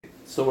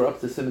So we're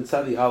up to Siman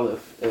Tzadi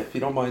Aleph. If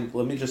you don't mind,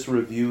 let me just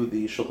review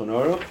the Shulchan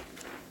Aruch,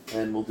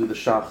 and we'll do the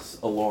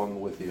Shachs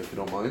along with you, if you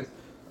don't mind.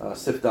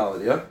 Sif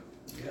Dalet, yeah?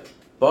 Yep.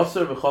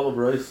 Basar v'chalav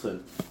roischin,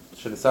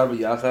 shenisar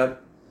v'yachad.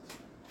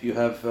 If you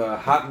have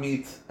hot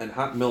meat and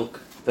hot milk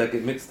that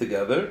get mixed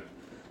together,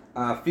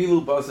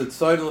 afilu basar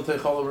tzayin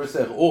l'teichalav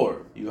roisech,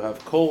 or you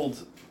have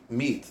cold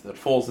meat that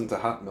falls into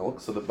hot milk,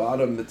 so the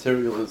bottom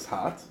material is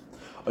hot,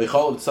 or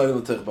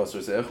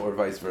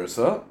vice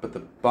versa, but the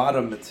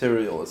bottom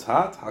material is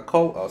hot.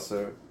 Hakol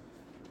aser,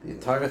 the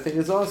entire thing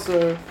is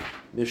aser,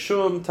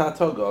 mishum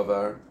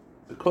tatogavar,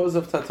 because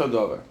of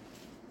tatogavar.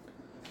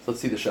 So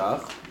let's see the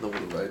shach. Then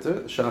we'll write it.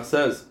 The shach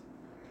says,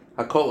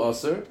 Hakol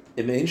aser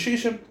imein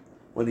shishim.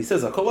 When he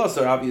says Hakol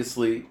aser,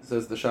 obviously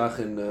says the shach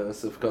in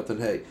Sifkat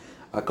and Hey.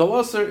 Hakol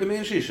aser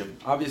imein shishim.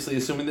 Obviously,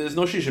 assuming there is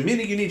no shishim,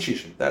 meaning you need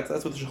shishim. That's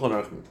what the Shulchan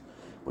Aruch means.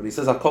 When he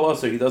says Hakol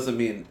aser, he doesn't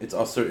mean it's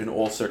aser in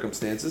all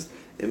circumstances.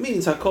 It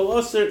means Hakol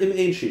aser im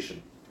ein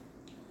shishim.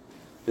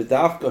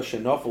 V'dafka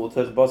shenafel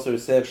l'tech basar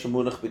yisech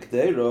shemunach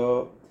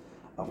b'kdeira,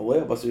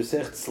 avalei basar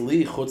yisech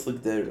tzli chutz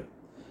l'kdeira.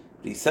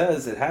 But he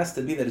says it has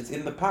to be that it's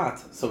in the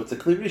pot, so it's a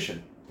kli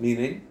rishon.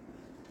 Meaning,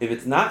 if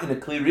it's not in a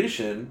kli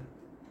rishon,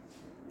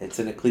 it's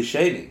in a kli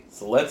sheni.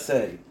 So let's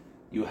say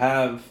you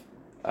have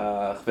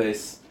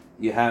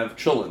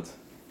cholent,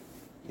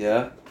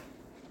 yeah.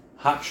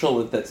 Hot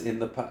cholent that's in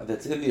the pot,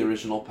 that's in the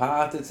original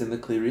pot, it's in the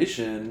kli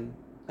rishon,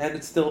 and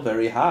it's still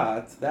very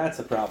hot. That's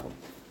a problem.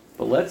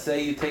 But let's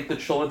say you take the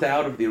cholent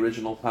out of the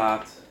original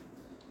pot.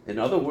 In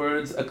other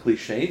words, a kli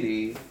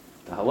sheni.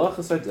 The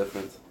halachas are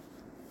different.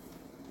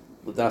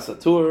 Now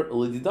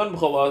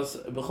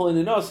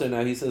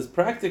he says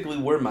practically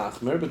we're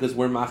machmer because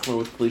we're machmer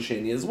with kli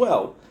sheni as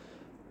well.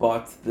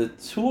 But the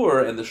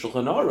Tur and the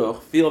Shulchan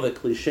Aruch feel that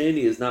kli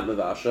sheni is not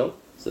mevashel,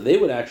 so they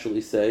would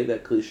actually say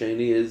that kli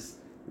sheni is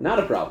not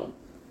a problem.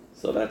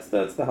 So that's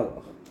the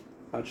halacha.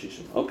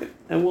 Okay,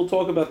 and we'll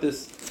talk about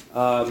this in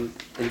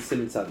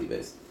Siman Tzadi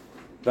base.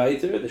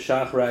 Weiter, the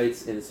Shach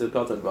writes in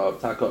Sivkot and Vav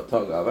Takot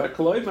Togavar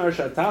Kloimar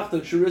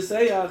Shatachtan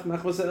Shuruseyach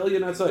Machvasa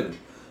Elyon Atzonim.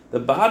 The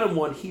bottom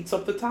one heats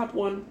up the top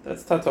one.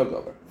 That's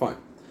Tatogavar. Fine.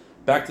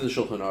 Back to the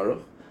Shulchan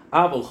Aruch.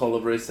 Aval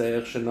Cholav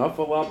Reiseyach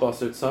Shenafala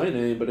Basar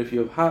Tzayin. But if you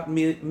have hot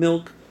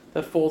milk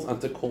that falls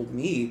onto cold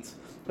meat,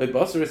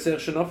 Basar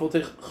Reiseyach Shenafal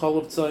Tech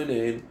Cholav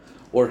Tzayin,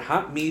 or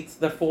hot meat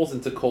that falls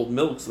into cold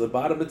milk, so the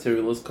bottom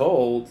material is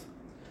cold.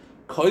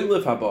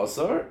 Koilif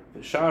habasar,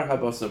 shar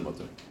habasar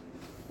mutter.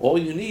 All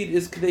you need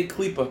is k'dei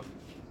klipa.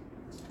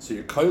 So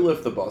you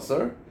koilif the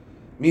basar,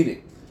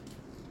 meaning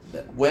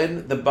that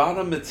when the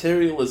bottom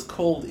material is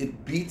cold,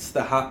 it beats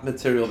the hot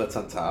material that's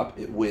on top,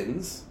 it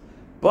wins.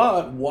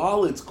 But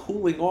while it's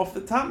cooling off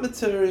the top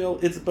material,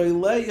 it's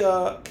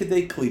baileya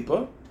k'dei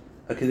klipa,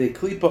 a k'dei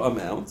klipa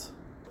amount.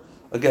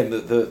 Again,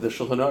 the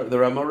Shulchan Aruch, the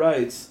Rama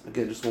writes,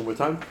 again, just one more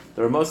time,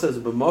 the Rama says,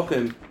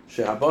 b'mokim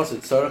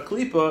she'habasar tzarech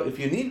klipa, if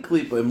you need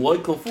klipa, im loy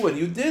kolfu, and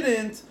you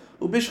didn't,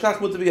 ubishkach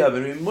mutar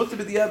b'diavad, mutar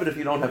b'diavad if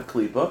you don't have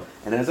klipa,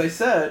 and as I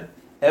said,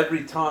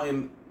 every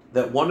time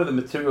that one of the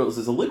materials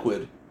is a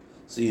liquid,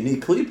 so you need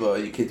klipa,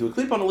 you can't do a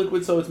klipa on a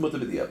liquid, so it's mutar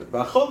b'diavad.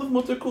 V'achol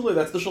mutar kula,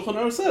 that's the Shulchan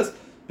Aruch says,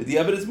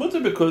 b'diavad is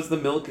mutar because the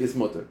milk is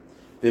mutar.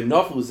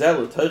 Now,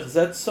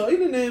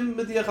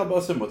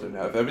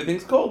 if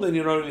everything's cold, then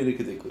you're not really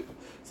k'dei klipa.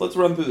 So let's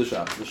run through the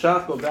shach. The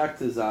shach go back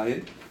to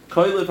Zayin.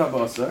 Koilif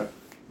habasar.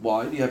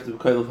 Why do you have to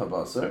koilif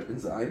habasar in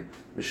Zayin?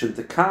 Mishum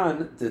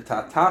tekan de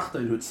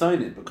tatachta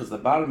hutzayin, because the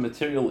bottom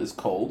material is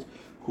cold.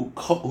 Who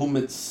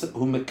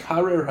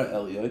mekarer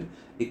ha'elyon,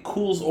 it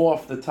cools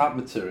off the top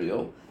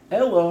material.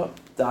 Ella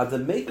da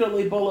maker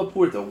leibola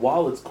purta.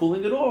 While it's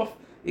cooling it off,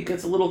 it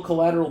gets a little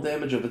collateral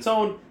damage of its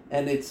own,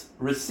 and it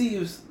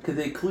receives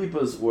k'dei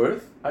klipa's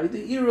worth.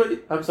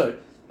 I'm sorry.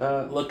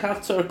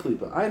 Lakach tzar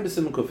klipa. I'm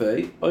b'siman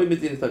kofei. Oy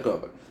medin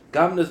takover.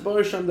 Gam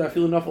nesbar sham da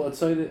afilu nafal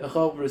atzayin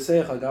echal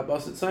v'reseich agab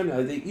as atzayin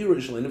alidei iru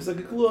yishlein. If it's like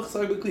a kluach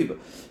sag b'klipa.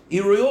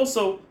 Iru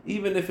also,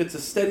 even if it's a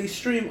steady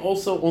stream,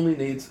 also only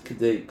needs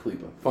k'dei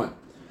klipa. Fine.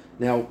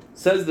 Now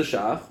says the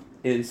shach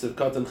in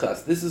Sivkat and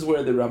Chas. This is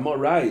where the Rama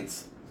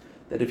writes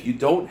that if you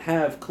don't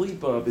have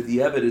klipa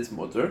b'diavad it's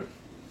mutter.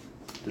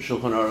 The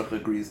Shulchan Aruch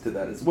agrees to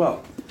that as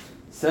well.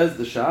 Says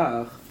the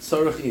shach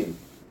tzarachim.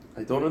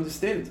 I don't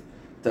understand.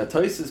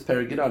 Ta'tois is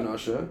perigid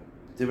anasha,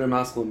 diver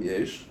maskulim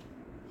yesh,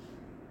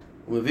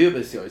 u'meviu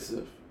bes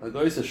Yosef,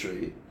 agoyis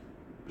ashri,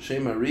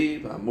 b'shem Ari,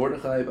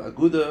 b'amordechai,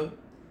 b'aguda,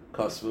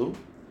 kasvu.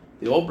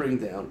 They all bring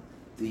down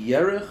the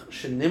yerech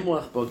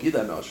shenimlach b'gid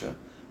anasha,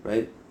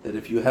 right? That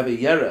if you have a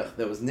yerech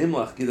that was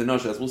nimlach gid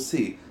anasha, as we'll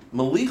see,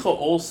 malicha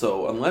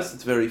also, unless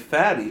it's very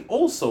fatty,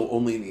 also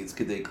only needs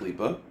k'dei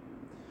klipa.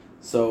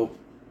 So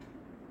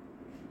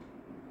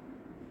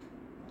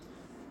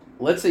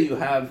let's say you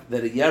have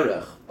that a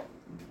yerech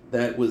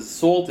that was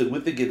salted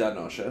with the gid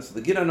anosha. So the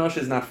gid anosha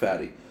is not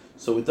fatty,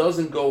 so it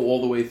doesn't go all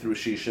the way through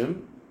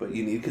shishim, but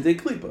you need k'dei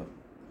klipa.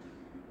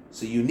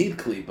 So you need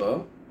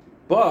klipa,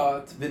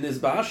 but v'niz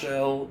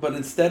bashel. But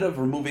instead of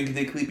removing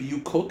k'dei klipa, you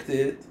cooked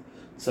it.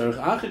 Tzarich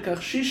achikach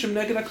shishim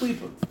neged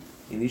klipa.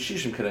 You need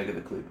shishim keneged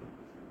the klipa.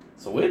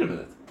 So wait a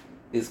minute.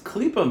 is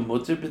klipa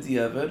mutter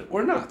b'diavad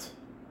or not?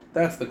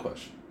 That's the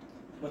question.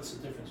 What's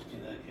the difference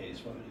between that case?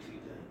 What would he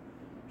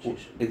do?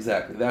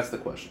 Exactly, that's the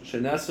question.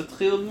 Shenas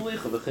tchil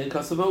melicha v'chein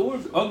kasava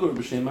agur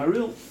b'shem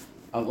aril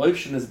aloif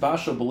shenes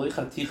basha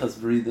b'leicha tichas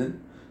v'ridin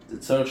the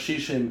tzarich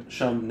shishim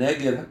sham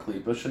neged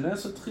haklipa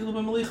shenas tchil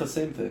b'melicha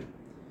same thing.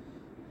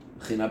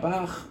 V'chein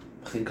abach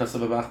v'chein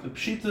kasava bach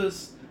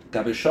b'pshitas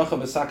gabe shacha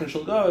v'saken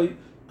shel goy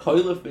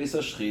koilef beis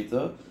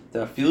hashchita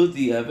ta'afil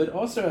di'evet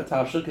oser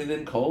atavshel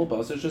kedin kol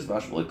basar shes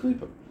bash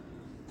b'leiklipa.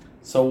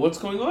 So what's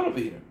going on over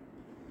here?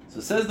 So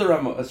says the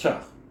Rama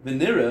Shach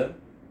v'nira.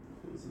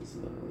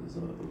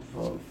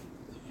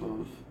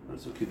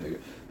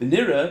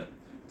 V'nira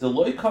the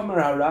loy kamar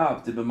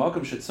harav the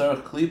b'makam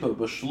shetzarach klipa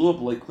b'shluah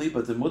b'lei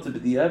klipa the mutter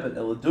b'di'evet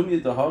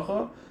eladumya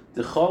dehacha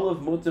the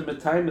chalav mutter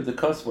metayim the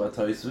kasva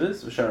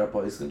ataisvis v'shara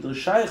paiskim the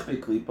shayich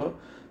b'klipa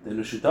the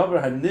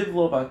nushidavar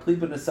hanivlo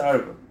b'klipa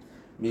nesarva.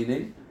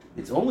 Meaning,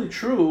 it's only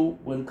true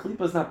when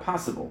klipa is not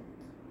possible.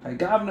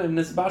 Hagavna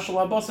nisbashal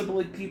abasa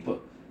b'lei klipa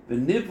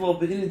v'nivlo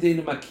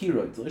b'inideinu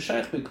makira the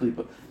shayich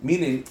b'klipa.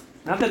 Meaning,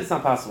 not that it's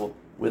not possible,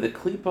 where the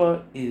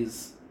klipa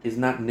is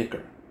not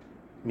nicker.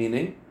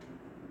 Meaning,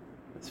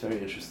 it's very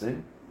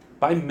interesting.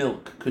 By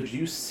milk, could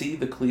you see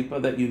the klipa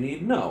that you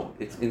need? No,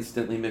 it's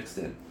instantly mixed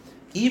in.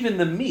 Even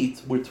the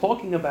meat, we're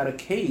talking about a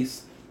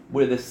case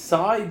where the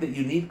side that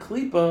you need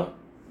klipa,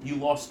 you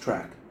lost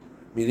track.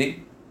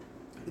 Meaning,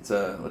 it's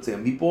let's say a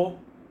meatball,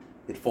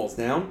 it falls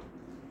down.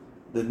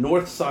 The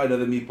north side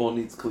of the meatball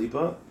needs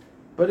klipa,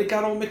 but it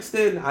got all mixed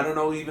in. I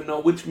don't even know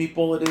which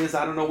meatball it is.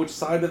 I don't know which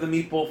side of the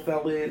meatball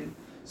fell in.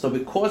 So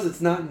because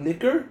it's not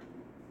nicker,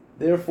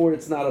 therefore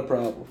it's not a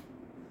problem.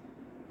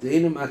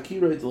 Meaning,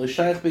 it's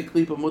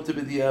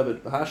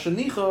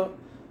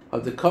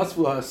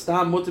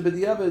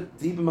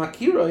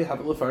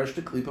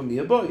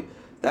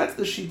that's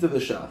the sheet of the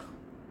shach.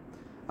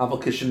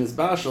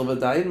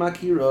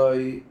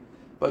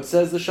 But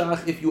says the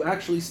shach, if you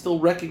actually still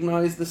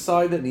recognize the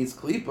side that needs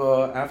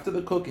klipa after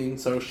the cooking,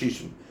 tzarich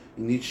shishim.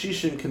 You need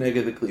shishim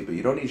keneged the klipa.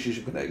 You don't need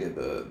shishim keneged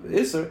the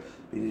iser.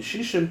 You need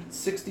shishim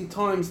 60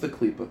 times the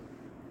klipa.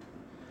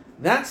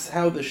 That's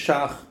how the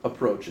shach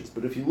approaches.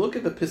 But if you look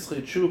at the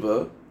Pischei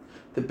Tshuva,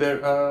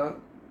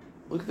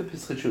 look at the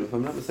Pischei Tshuva. If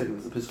I'm not mistaken,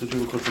 there's a Pischei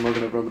Tshuva called the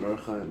Magen Avraham and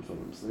Orach Chaim, if I'm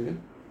not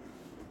mistaken.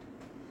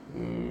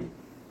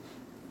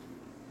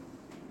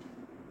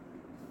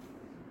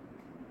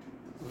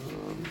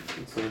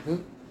 One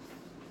second.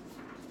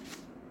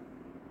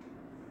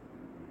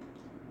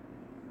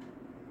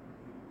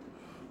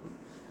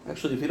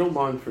 Actually, if you don't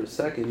mind for a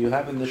second, you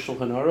have in the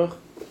Shulchan Aruch,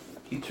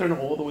 you turn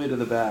all the way to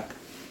the back.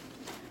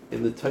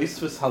 In the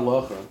Tosfos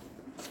Halacha,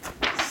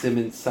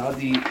 Siman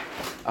Sadi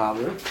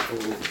Aleph,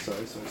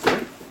 sorry.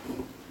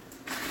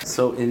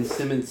 So in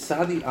Siman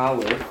Sadi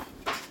Aleph,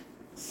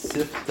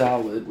 Sif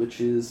Dalid,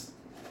 which is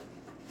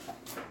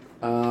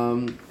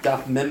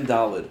Daf Mem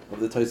Dalid of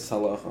the Tosfos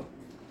Halacha.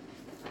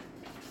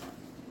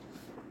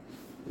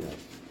 Yeah.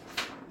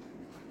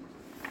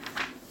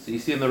 So you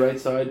see on the right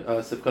side,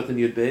 Sifkat and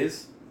Yud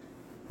Beis.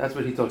 That's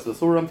what he talks about.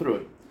 So we'll run through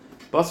it.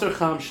 Basar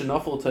Cham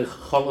Shenafel Teich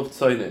Chalav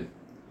Tzoinen.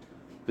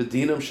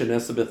 V'dinam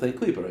Shenesa B'thei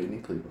Klipa, right? You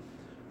need Klipa.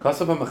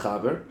 Kasav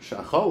HaMachaber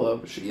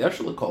Sha'chalav Sheyesh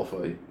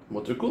L'Kolfoi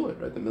Mutter Kulei,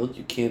 right? The milk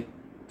you can't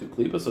do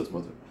Klipa, so it's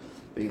Mutter.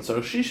 Being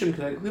Tzarich Shishim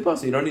K'nei Klipa,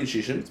 so you don't need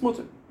Shishim, it's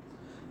Mutter.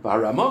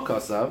 V'harama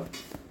Kasav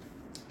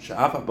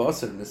Sha'af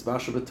HaBasar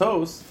Nisbasha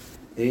B'tos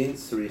Ein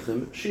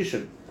Tzrichim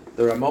Shishim.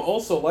 The Rama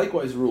also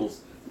likewise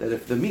rules that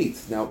if the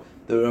meat, now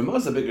the Rama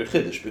is a bigger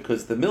chiddush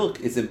because the milk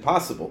is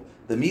impossible.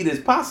 The meat is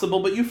possible,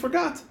 but you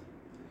forgot.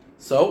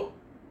 So,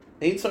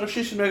 Ein Tzarich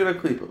Shishim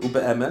Neged Klipa.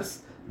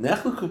 Ube'emes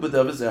Nechluku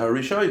b'davar zeh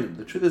harishonim.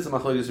 The truth is the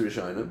machlokes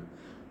rishonim.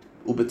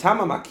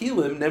 Ubetama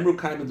makilim nemru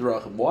kaim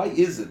d'rachim. Why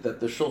is it that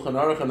the Shulchan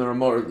Aruch and the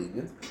Ramah are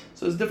lenient?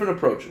 So there's different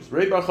approaches.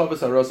 Rei bar Chavos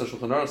Harosa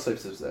Shulchan Aruch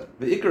says that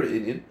the ikar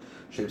inyan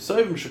shem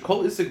soivim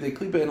shekol isik de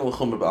klipa en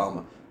l'chumra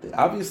ba'alma. They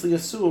obviously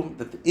assume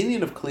that the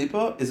inyan of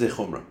klipa is a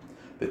chumra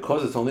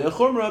because it's only a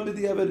chumra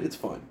b'diavad. It's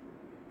fine.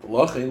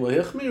 V'lachin lo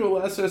yachmiru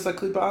l'asher es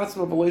haklipa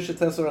atzma v'lo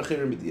yisheteser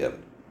achirim b'diavad.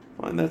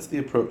 Fine, that's the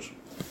approach.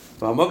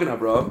 V'hamagen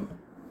Avraham.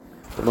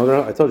 I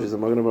told you it's a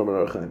Magen Avraham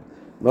and Orach Chaim.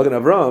 Magen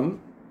Avraham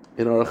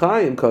in Orach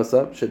Chaim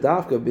Kosab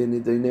Shedafka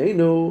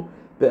b'nidaynenu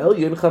be'el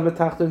yincha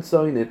metachton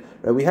soinin.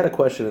 Right, we had a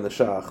question in the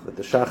Shach that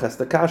the Shach has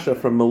the kasha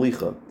from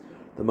Malicha.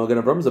 The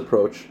Magen Avram's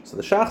approach. So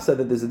the Shach said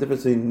that there's a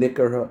difference between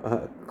nicker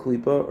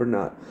klipa or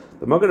not.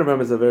 The Magen Avram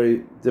is a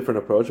very different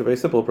approach, a very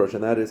simple approach,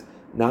 and that is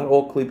not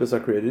all klipas are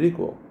created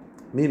equal.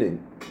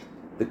 Meaning,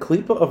 the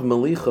klipa of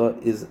Malicha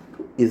is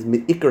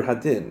me'ikar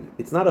hadin.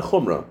 It's not a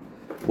chumrah.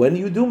 When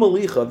you do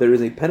malicha, there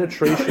is a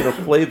penetration of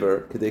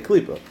flavor, k'dei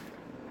klipa.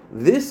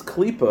 This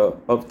klipa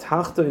of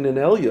tachton and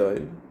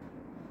elyon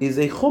is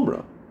a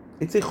chumrah.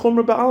 It's a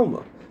chumrah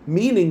ba'alma.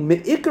 Meaning,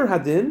 me'ikar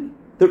hadin,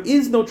 there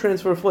is no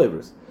transfer of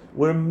flavors.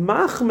 We're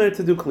machmer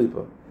to do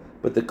klipa.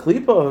 But the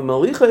klipa of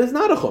malicha is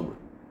not a chumrah.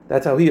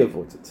 That's how he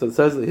avoids it. So it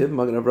says the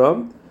Magen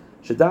Avraham,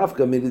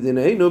 שדווקא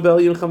מדיננו בעל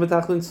ינחה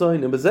מתחלין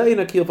סוינים, בזה אין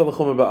הקיר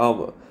פלחומר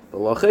בעלמה.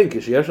 ולכן,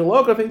 כשיש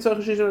הלכה, אין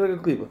צריך שיש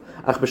נגד קליפה.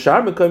 אך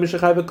בשאר מקום יש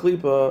חייב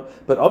קליפה,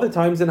 but other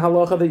times in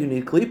halacha that you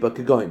need קליפה,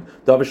 כגון,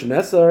 דבר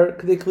שנסר,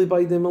 כדי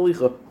קליפה ידין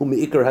מליכה, הוא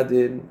מעיקר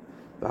הדין,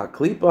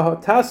 והקליפה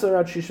התסר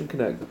עד שישים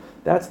כנגד.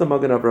 That's the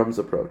Magen Abraham's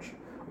approach.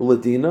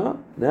 Uladina,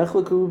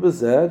 nechlaku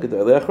b'zeh,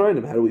 gedolei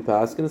achronim. How do we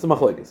pass? It's a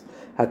machlekes.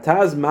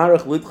 Hataz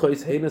marach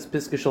lidchois heinas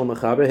piska shel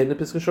mechaber, heinas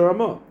piska shel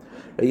ramah.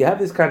 You have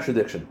this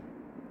contradiction.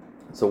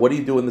 So what do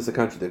you do when there's a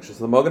contradiction?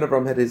 So the Magen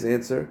Avraham had his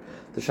answer,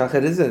 the Shach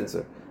had his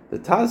answer. The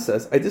Taz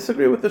says, I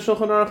disagree with the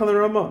Shulchan Aruch and the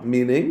Ramah,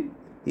 meaning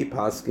he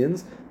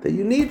paskins that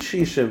you need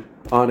shishim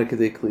on a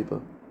kedei klipa.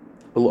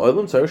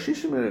 V'lo'olam tzar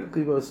shishim on a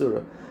klipa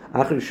asura.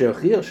 Achri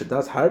she'achir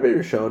she'das harbe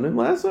rishonim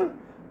l'asar.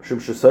 Shum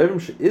she'soivim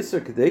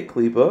she'isar kedei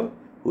klipa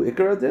hu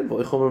ikar adin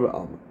v'oichomer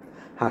ba'alma.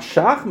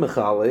 Hashach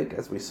mechalek,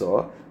 as we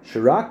saw,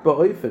 she'rak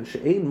ba'oifen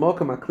she'ein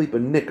mokam ha-klipa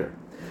nikar.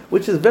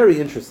 Which is very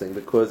interesting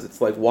because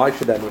it's like, why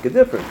should that make a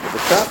difference? But the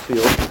Shach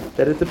feels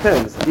that it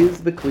depends.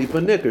 Is the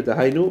klipa nicker?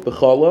 Dahainu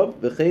b'cholav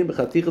v'chein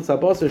b'chatichas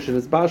habasar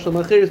shenizbah shel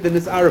machiris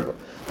v'nisarva.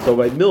 So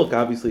by milk,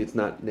 obviously it's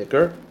not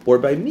nicker, or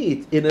by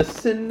meat, in a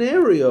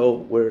scenario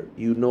where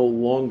you no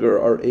longer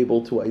are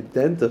able to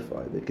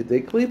identify the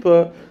kedei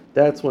klipa,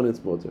 that's when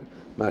it's mutter.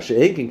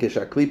 Masha'ekin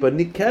kesha klipa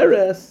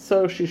nikeres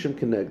sar shishim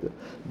kenegda.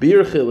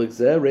 Bir chilik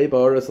zeh rei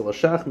ba'aras al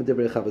hashach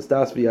midivrei chavas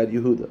das v'yad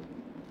Yehuda.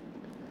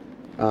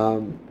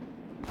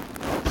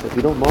 So if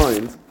you don't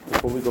mind,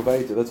 before we go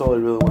back to, that's all I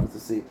really wanted to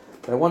see.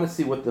 But I want to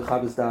see what the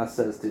Chavas Das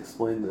says to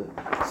explain the.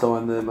 So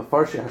on the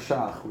Mefarshi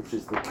Hashach, which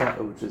is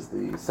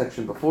the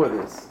section before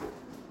this,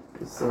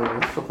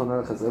 Shulchan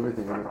Aruch has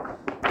everything in it.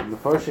 The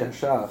Mefarshi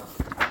Hashach,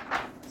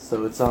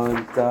 so it's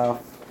on Daf.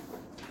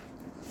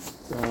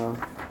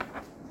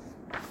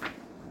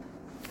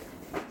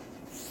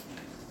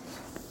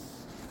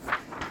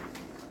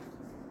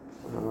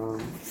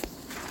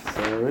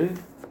 Sorry.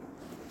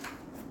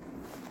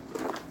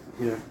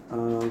 Here,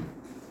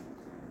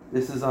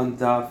 this is on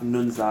Daf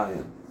Nun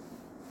Zayin.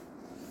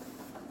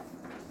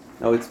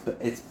 No, it's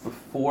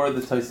before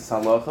the Taisis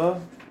Halacha.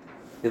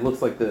 It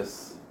looks like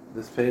this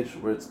page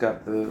where it's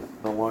got the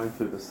line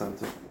through the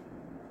center.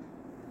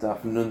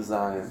 Daf Nun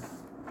Zayin.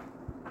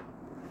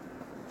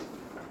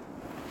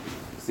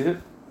 See it?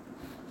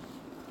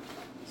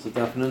 So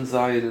Daf Nun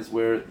Zayin is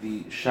where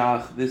the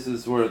Shach. This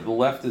is where the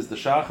left is the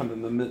Shach, and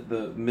then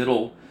the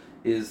middle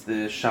is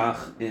the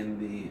Shach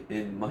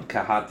in like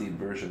Kahati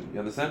version. You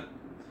understand?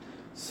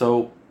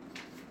 So,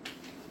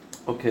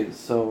 okay,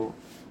 so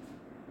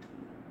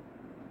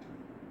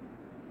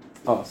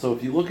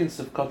if you look in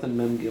Sifkat and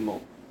Mem Gimel,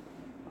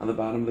 on the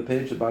bottom of the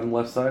page, the bottom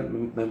left side,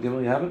 Mem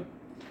Gimel, you have it?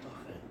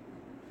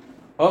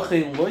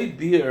 Okay, loy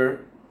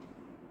bir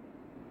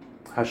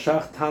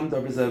hashach tam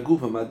dar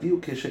b'zagufa madiu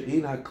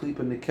keshe'ein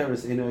haklipa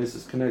nikeres ein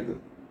ha'esis connected.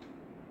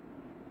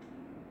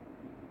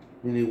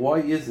 Meaning, why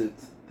is it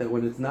that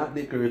when it's not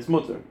nicker, it's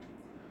mutter?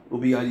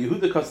 Ubi ad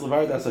Yehuda kas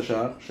levar das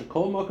hashach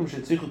shekol makom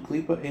shetzichu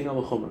klipa ein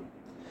al chomer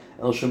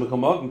el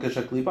shemekom makom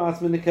kesha klipa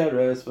atzme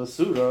nikeres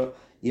vasura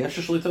yesh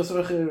shlitas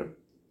acher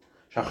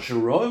shach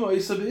shroim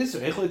oisa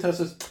beiser ech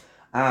litas.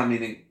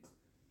 Meaning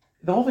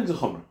the whole thing's a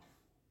chomer.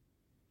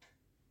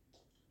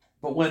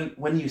 But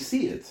when you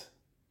see it,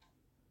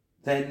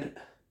 then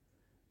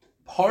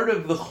part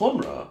of the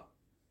chumrah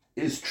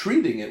is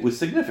treating it with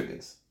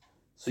significance.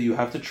 So you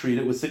have to treat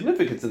it with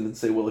significance and then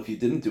say, well, if you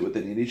didn't do it,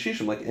 then you need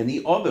shishim, like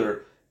any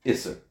other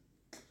isser.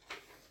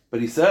 But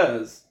he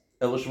says,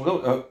 the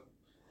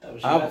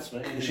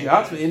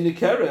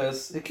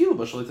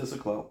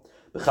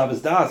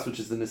Chavas Das, which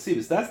is the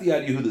Nesivus, that's the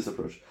Ad Yehuda's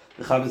approach.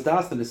 The Chavas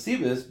Das, the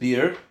Nesivus,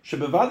 beer,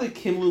 shebevade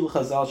kimlu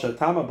l'chazal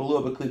shatama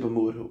b'lua b'klipa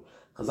mu'urhu.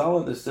 Chazal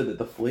understood that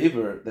the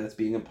flavor that's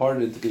being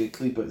imparted into the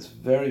klipa is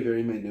very,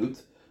 very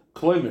minute.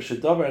 Kloimer,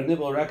 shedavar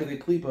anibel rakadei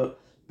klipa,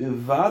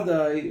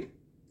 bevadai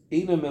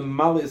ina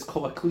memales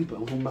kol klipa,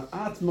 hu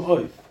ma'at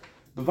ma'oy.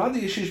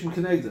 Bevadai yeshish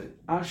m'kenegdei,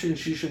 ashin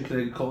shishim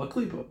keneged kol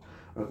klipa.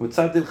 Rak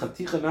mitzadil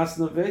chaticha nas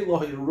navei, lo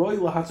hiroi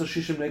lahatzo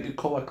shishim neged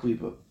kol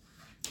klipa.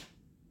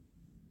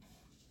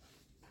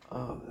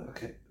 Oh,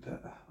 okay.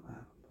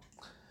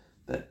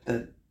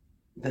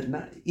 That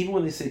not, even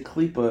when they say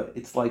klipa,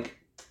 it's like,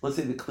 let's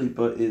say the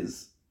klipa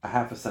is a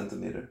half a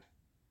centimeter.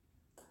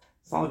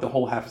 It's not like the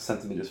whole half a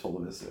centimeter is full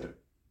of isser.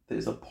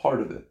 There's a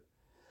part of it.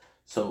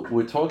 So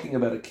we're talking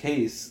about a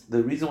case,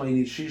 the reason why you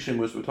need shishim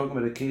was we're talking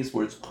about a case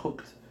where it's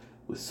cooked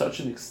with such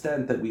an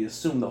extent that we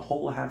assume the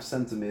whole half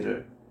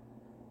centimeter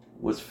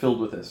was filled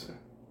with isser.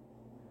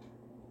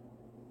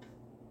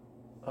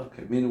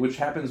 Okay, meaning which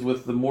happens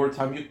with the more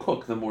time you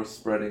cook, the more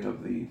spreading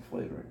of the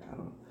flavoring. I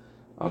don't know.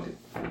 Okay,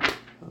 fine. I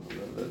don't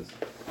know what that is.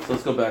 So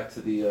let's go back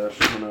to the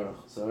Shulchan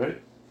Aruch. Sorry.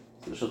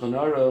 So the Shulchan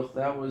Aruch,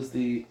 that was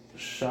the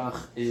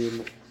Shach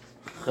in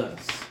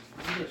Ches.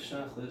 The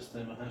Shach last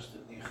time I hashed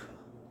it nicha.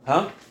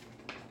 Huh?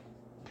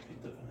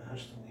 Picked up an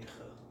hashed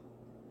nicha.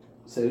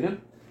 Say it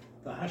again?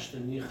 The hashed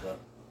nicha.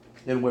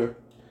 In where?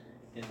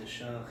 In the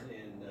Shach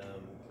in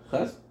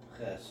Ches?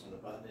 Ches, in the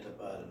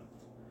bottom.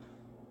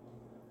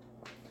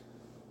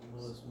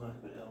 was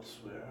makbid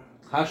elsewhere.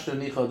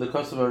 Hashtanicha the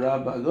Kosovo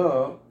Rabbi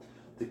the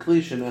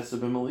Klishin Eser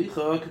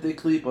b'Malicha K'dei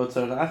Klipa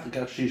Tzarach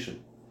Kach Shishin.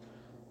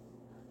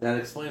 That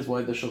explains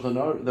why the Shulchan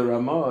Aruch, the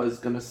Ramah is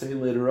going to say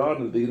later on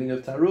in the beginning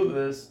of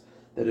Taruvis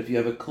that if you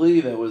have a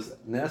Kli that was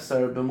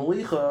Nesar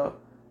b'Malicha,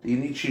 you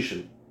need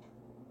Shishin.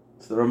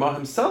 So the Ramah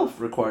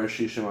himself requires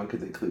Shishin on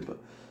K'dei Klipa.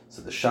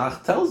 So the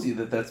Shach tells you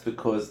that that's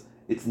because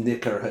it's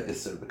Nikar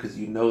HaIsser, because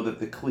you know that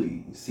the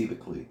Kli, you see the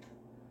Kli.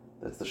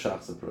 That's the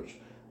Shach's approach.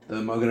 The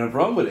Magen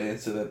Avram would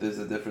answer that there's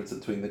a difference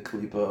between the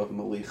Klipa of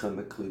Malicha and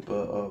the Klipa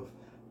of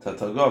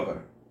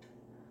Tatagavar.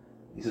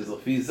 He says,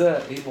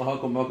 "Lafizeh ein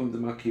lahakom makom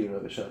demakira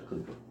v'shat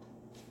klipa."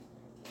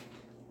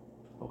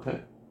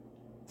 Okay.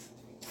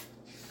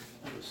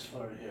 I have a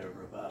svara here of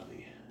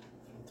Rabbi.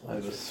 I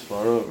have a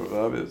svara of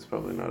Rabbi. It's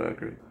probably not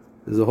accurate.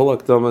 There's a whole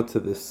akdama to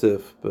this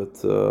sif,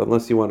 but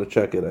unless you want to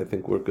check it, I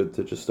think we're good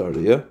to just start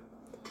it. Yeah.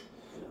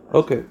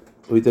 Okay.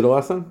 We did it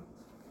last time.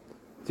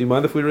 Do you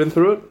mind if we ran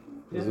through it?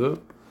 Yeah.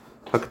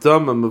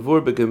 Akdama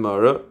mavur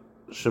begemara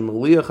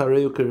shemaliach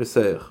hareyu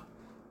kiriseich.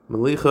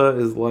 Malicha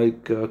is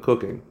like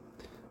cooking.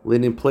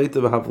 Leaning plate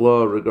of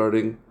havla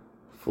regarding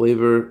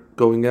flavor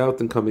going out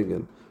and coming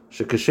in.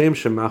 Shekashem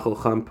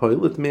shemachal cham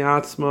poilet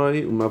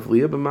me'atzmai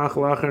umavliya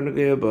b'machal acher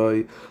negea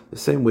by. The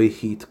same way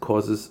heat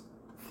causes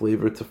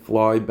flavor to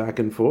fly back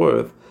and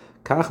forth.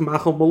 Kach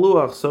machal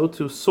maluach, so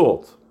too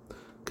salt.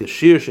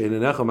 Kashir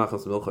she'enenecha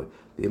machas milchay.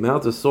 The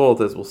amount of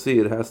salt, as we'll see,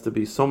 it has to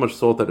be so much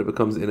salt that it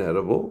becomes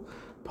inedible.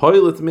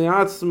 Poilet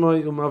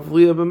me'atzmai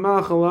umavliya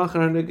b'machal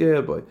acher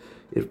negea by.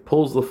 It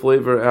pulls the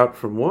flavor out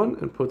from one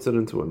and puts it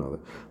into another.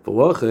 If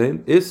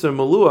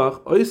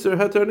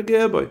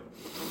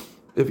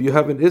you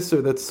have an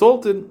isser that's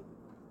salted,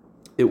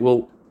 it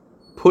will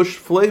push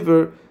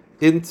flavor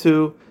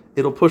into.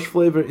 It'll push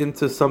flavor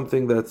into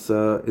something that's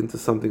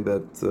that's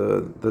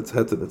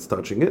heter, that's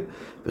touching it.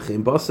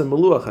 Again,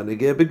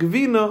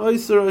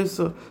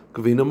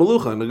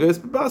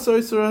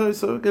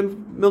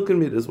 milk and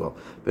meat as well.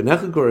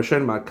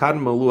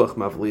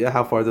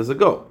 How far does it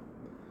go?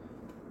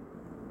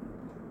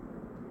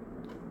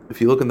 If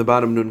you look in the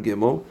bottom Nun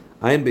Gimel,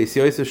 Ayin Beis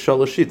Yosef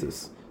Shalosh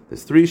Shitas.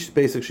 There's three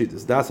basic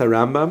Shitas. Das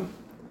HaRambam,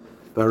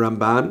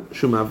 Ramban,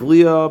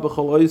 Shumavliya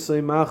B'chol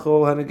Oisei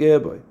Machol Hanegea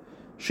Boy.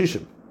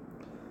 Shishim.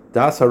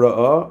 Das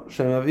HaRa'ah,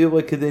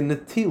 Shemavliya Kedei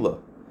Netila,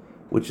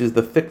 which is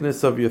the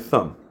thickness of your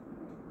thumb.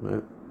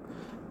 Right?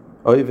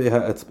 Oivei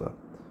HaEtzba.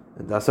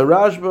 And Das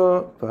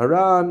HaRashba,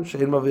 V'haran,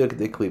 Shein Mavliya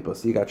Kedei Klipa.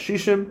 So you got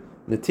Shishim,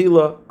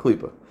 Netila,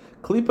 Klipa.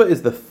 Klipa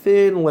is the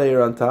thin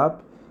layer on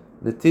top.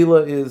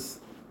 Netila is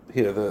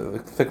here, the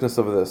thickness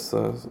of this,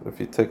 if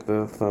you take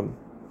the thumb,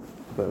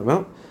 that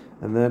amount,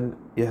 and then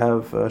you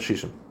have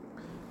shishim.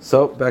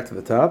 So, back to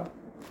the top.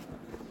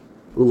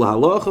 We pass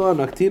on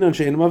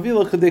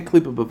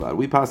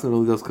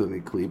those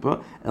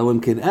klipa,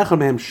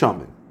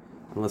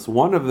 unless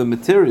one of the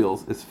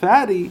materials is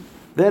fatty,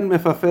 then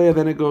mefafeh,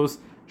 then it goes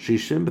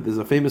shishim, but there's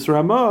a famous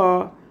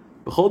Ramah,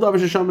 there's a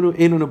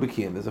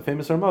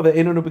famous Ramah that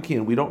Eino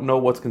Nubikian. We don't know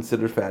what's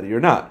considered fatty or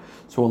not.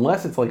 So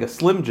unless it's like a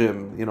Slim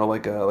Jim,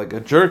 like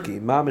a jerky,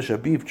 mamish, a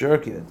beef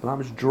jerky, it's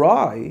mamish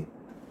dry,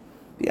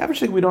 the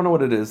average thing we don't know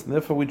what it is, and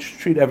therefore we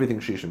treat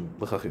everything shishim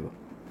l'chachila.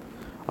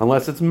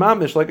 Unless it's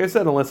mamish, like I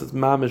said, unless it's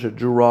mamish, a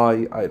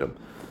dry item.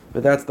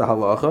 But that's the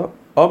halacha.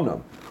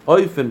 Omnam.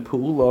 Oifen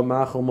pula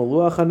machal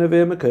maluach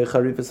haneveh mekei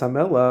charifes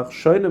hamelach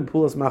shoinem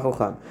pulas machal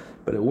chan.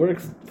 But it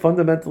works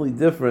fundamentally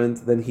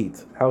different than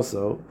heat. How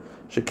so?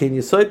 Salt, the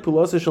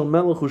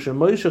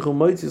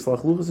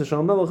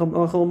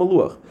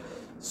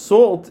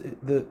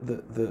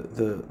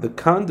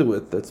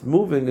conduit that's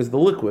moving is the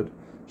liquid.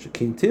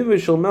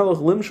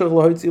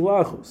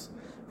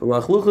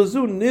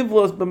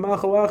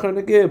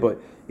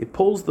 It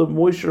pulls the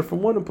moisture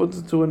from one and puts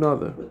it to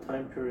another. What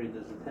time period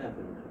does it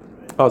happen?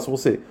 Right? Oh, so we'll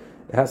see.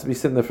 It has to be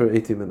sitting there for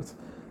 18 minutes.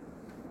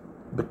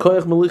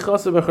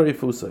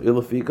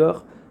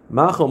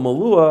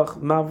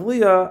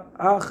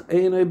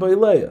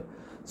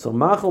 So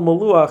machal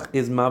maluach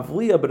is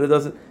mavliya, but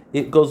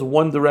it goes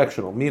one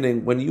directional.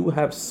 Meaning, when you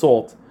have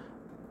salt,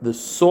 the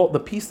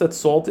piece that's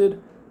salted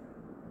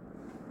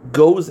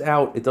goes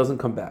out; it doesn't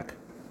come back.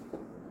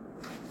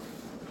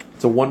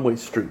 It's a one-way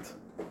street.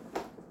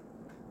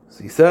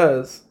 So he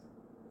says,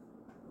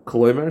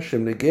 "Kolomer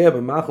shemnegeh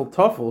b'machal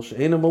tafel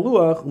she'ena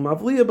maluach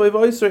mavliya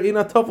b'vayser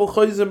ena tafel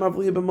chayzer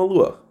mavliya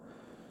b'maluach."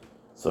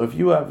 So if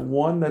you have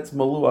one that's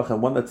maluach and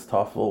one that's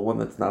tafel, one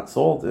that's not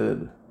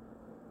salted.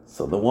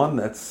 So the one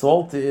that's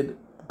salted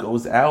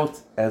goes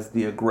out as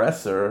the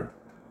aggressor.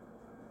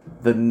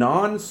 The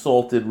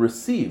non-salted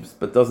receives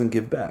but doesn't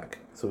give back.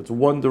 So it's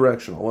one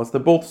directional, unless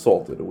they're both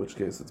salted, in which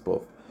case it's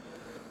both.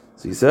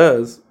 So he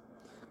says,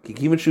 that's the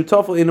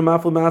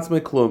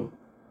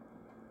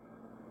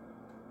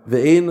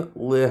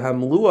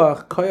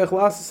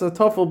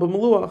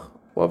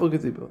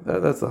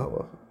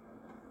halacha.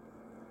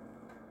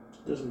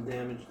 It doesn't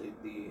damage the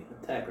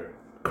attacker.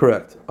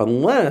 Correct.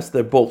 Unless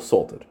they're both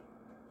salted.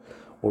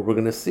 Or we're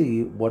going to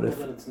see what if...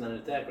 Then it's not an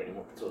attacker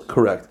anymore.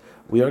 Correct.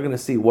 We are going to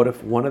see what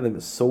if one of them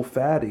is so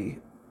fatty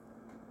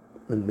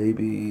And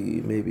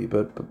maybe,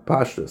 but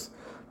pashtus.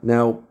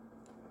 Now,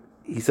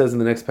 he says in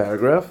the next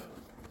paragraph,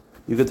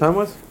 you good time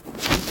was?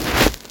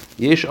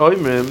 Yesh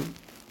oimrim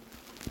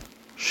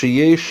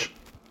sheyesh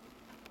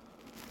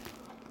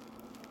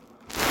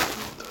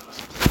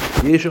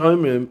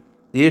oimrim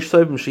yesh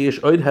soivim sheyesh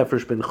oid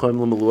hefresh ben choim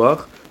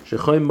l'meluach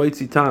shechoim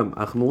moitzi tam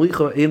ach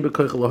melicha ein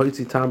bekoich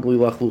lahoitzi tam b'li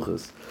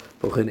lachluchas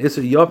v'chen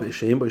iser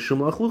yavish shein by shum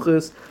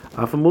lachluchas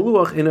af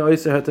meluach in a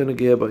oiser het en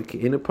ageba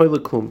ki in a poile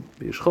klum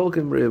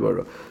b'yishcholkim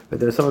reivara. But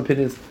there are some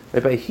opinions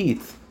that by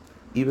heat,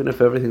 even if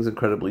everything's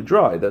incredibly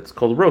dry, that's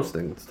called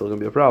roasting. It's still going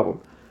to be a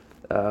problem.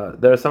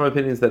 There are some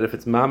opinions that if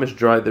it's mamish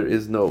dry, there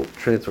is no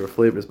transfer of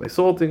flavors by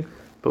salting,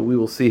 but we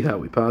will see how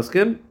we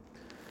paskin.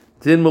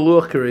 Din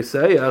maluach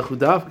kereisei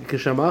achudav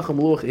kishamach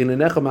maluach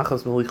inenecha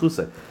machas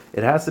melichusei.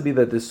 It has to be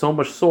that there's so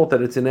much salt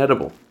that it's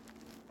inedible.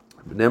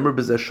 Remember,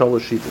 b'zeh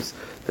shalosh shitas.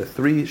 The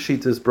 3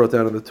 shitas brought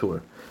down on the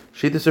tour.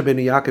 Shitas are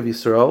b'nei Yaakov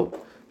Yisrael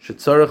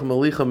shetzarach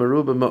malicha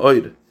meruba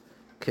ma'oid.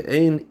 It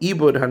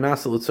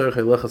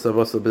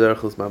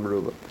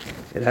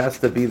has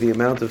to be the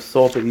amount of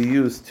salt that you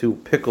use to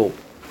pickle,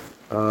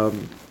 to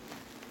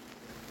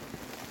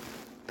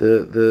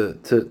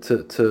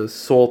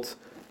salt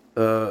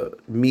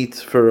meat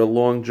for a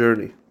long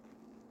journey.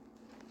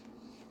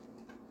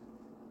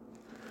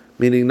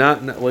 Meaning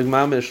not like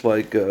mamish,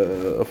 like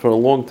for a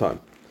long time.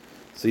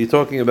 So you're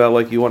talking about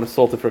like you want to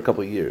salt it for a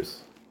couple of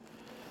years.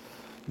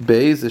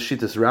 Beis is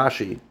shitas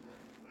Rashi.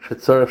 He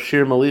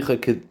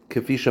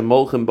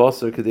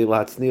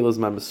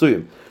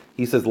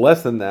says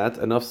less than that,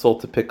 enough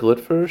salt to pickle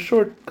it for a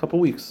short couple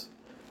weeks.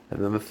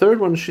 And then the third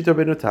one is Shita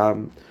Beinu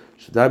Tam.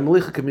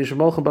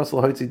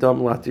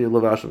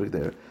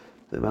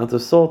 The amount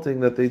of salting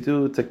that they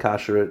do to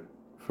kasher it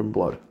from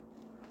blood.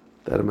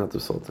 That amount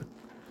of salting.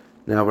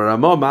 Now, the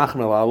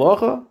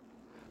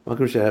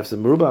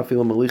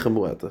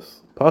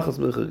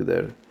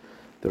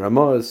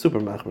Ramah is super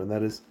machmer,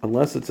 that is,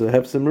 unless it's a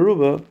hefsim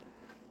meruba,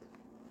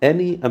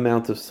 any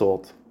amount of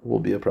salt will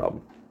be a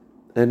problem.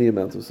 Any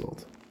amount of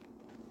salt.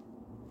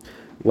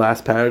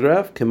 Last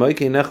paragraph.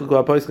 Like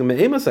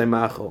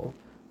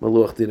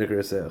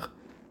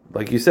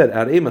you said,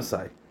 at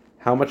emasai.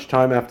 How much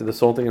time after the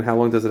salting and how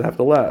long does it have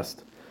to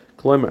last?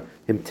 Is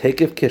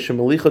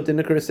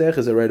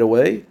it right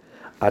away?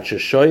 Or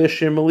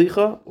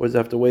does it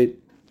have to wait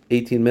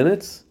 18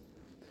 minutes?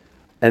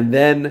 And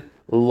then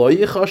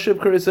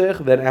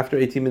then after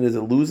 18 minutes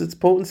it loses its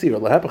potency, or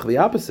the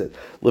opposite.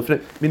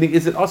 Meaning,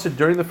 is it also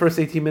during the first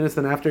 18 minutes,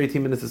 then after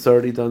 18 minutes it's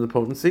already done the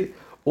potency?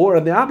 Or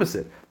on the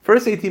opposite,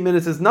 first 18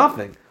 minutes is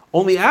nothing.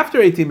 Only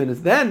after 18 minutes,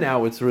 then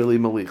now it's really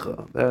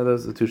malicha.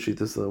 Those are the 2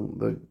 sheets.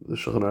 The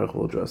Shulchan Aruch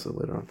will address it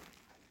later on.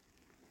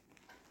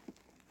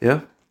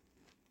 Yeah?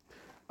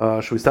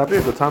 Should we stop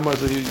here? The time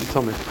was you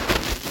tell me.